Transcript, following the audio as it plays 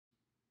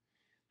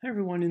Hi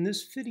everyone, in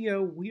this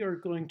video we are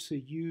going to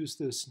use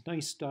this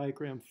nice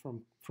diagram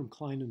from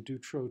Klein and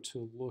Dutro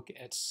to look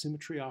at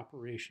symmetry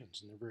operations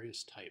and their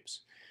various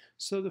types.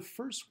 So the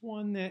first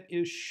one that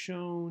is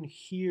shown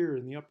here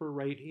in the upper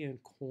right hand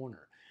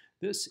corner,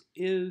 this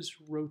is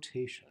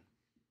rotation.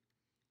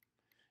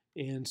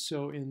 And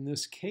so in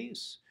this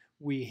case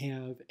we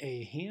have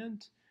a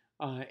hand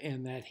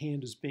and that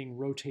hand is being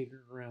rotated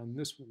around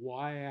this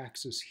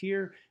y-axis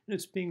here, and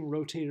it's being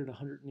rotated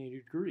 180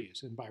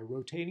 degrees. And by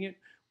rotating it,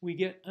 we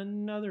get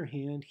another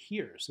hand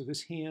here. So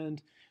this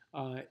hand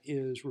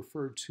is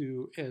referred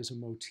to as a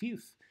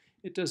motif.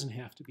 It doesn't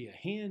have to be a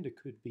hand.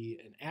 It could be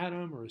an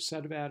atom or a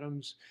set of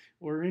atoms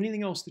or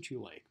anything else that you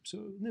like. So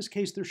in this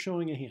case, they're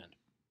showing a hand.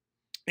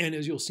 And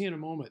as you'll see in a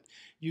moment,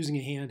 using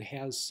a hand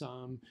has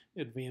some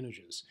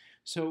advantages.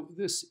 So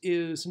this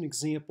is an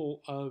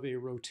example of a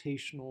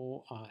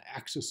rotational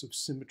axis of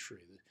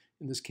symmetry.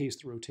 In this case,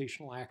 the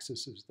rotational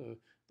axis is the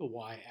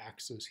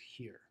y-axis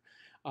here.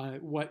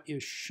 What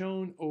is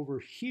shown over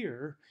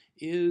here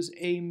is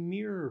a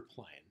mirror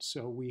plane.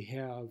 So we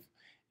have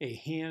a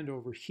hand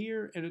over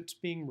here, and it's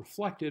being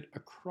reflected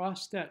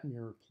across that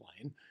mirror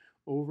plane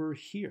over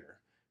here.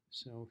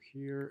 So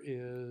here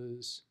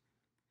is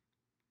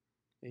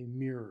a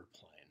mirror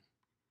plane,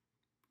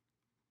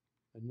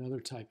 another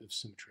type of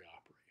symmetry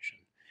operation.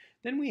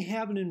 Then we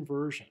have an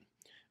inversion,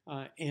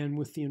 and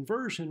with the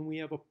inversion we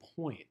have a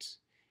point.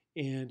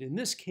 And in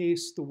this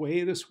case, the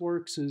way this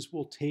works is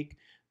we'll take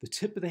the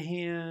tip of the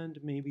hand,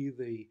 maybe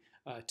the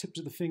tips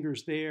of the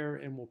fingers there,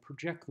 and we'll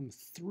project them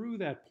through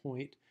that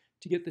point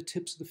to get the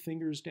tips of the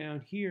fingers down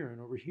here. And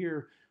over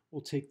here,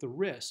 we'll take the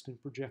wrist and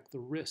project the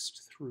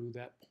wrist through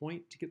that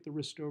point to get the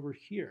wrist over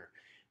here.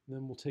 And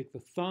then we'll take the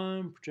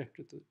thumb, project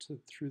it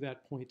through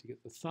that point to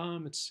get the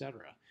thumb,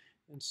 etc.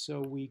 And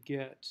so we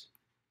get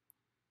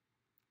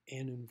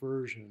an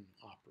inversion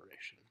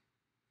operation.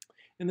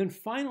 And then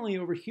finally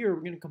over here, we're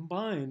going to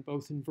combine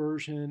both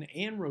inversion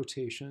and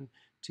rotation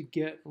to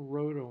get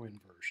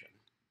rotoinversion.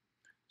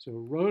 So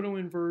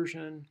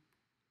rotoinversion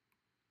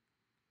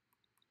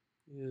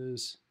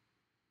is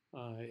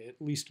at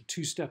least a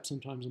two-step,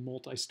 sometimes a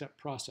multi-step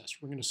process.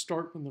 We're going to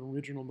start with an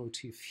original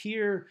motif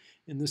here.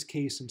 In this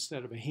case,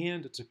 instead of a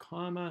hand, it's a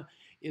comma.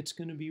 It's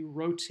going to be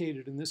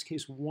rotated, in this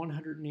case,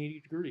 180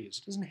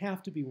 degrees. It doesn't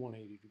have to be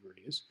 180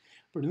 degrees,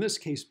 but in this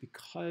case,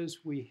 because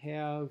we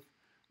have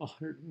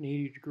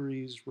 180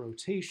 degrees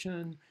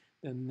rotation,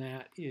 then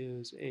that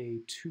is a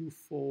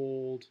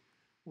twofold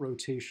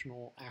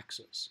rotational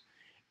axis.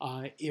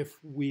 If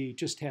we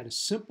just had a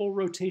simple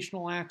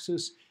rotational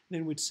axis,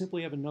 then we'd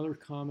simply have another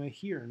comma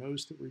here.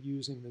 Notice that we're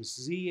using the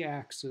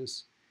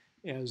z-axis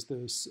as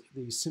the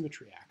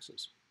symmetry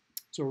axis.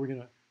 So we're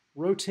going to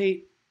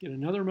rotate, get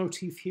another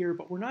motif here,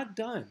 but we're not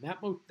done.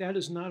 That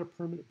is not a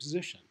permanent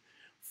position.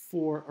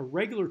 For a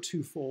regular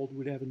twofold,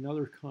 we'd have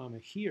another comma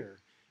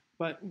here,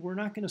 but we're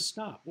not going to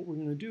stop. What we're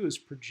going to do is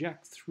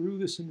project through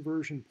this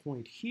inversion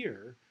point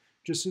here,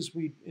 just as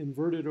we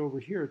inverted over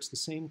here. It's the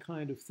same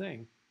kind of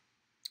thing,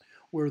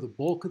 where the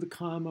bulk of the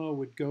comma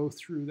would go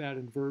through that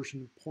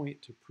inversion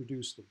point to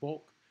produce the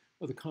bulk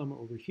of the comma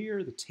over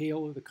here. The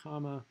tail of the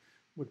comma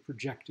would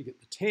project to get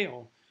the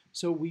tail.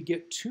 So we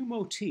get two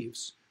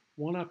motifs,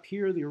 one up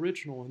here, the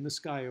original, and this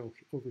guy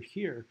over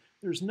here.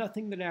 There's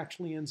nothing that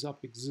actually ends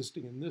up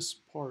existing in this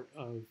part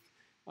of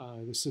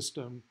the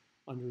system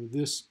under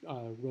this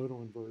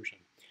rotoinversion.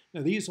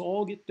 Now these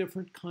all get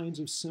different kinds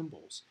of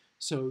symbols.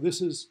 So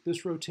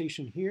this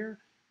rotation here,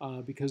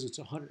 because it's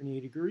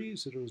 180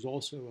 degrees, it is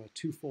also a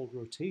twofold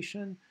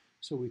rotation,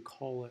 so we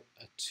call it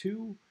a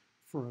 2.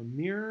 For a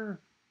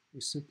mirror,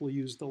 we simply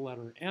use the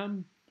letter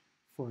M.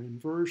 For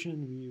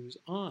inversion, we use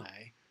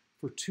I.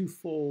 For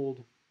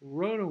twofold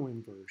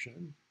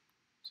rotoinversion,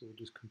 so we'll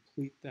just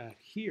complete that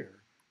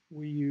here,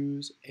 we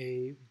use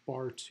a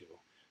bar 2.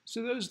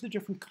 So those are the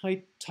different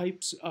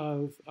types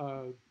of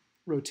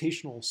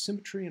rotational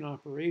symmetry and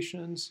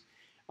operations.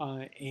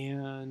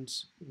 And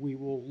we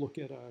will look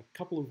at a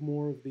couple of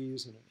more of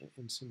these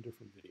in some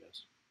different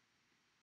videos.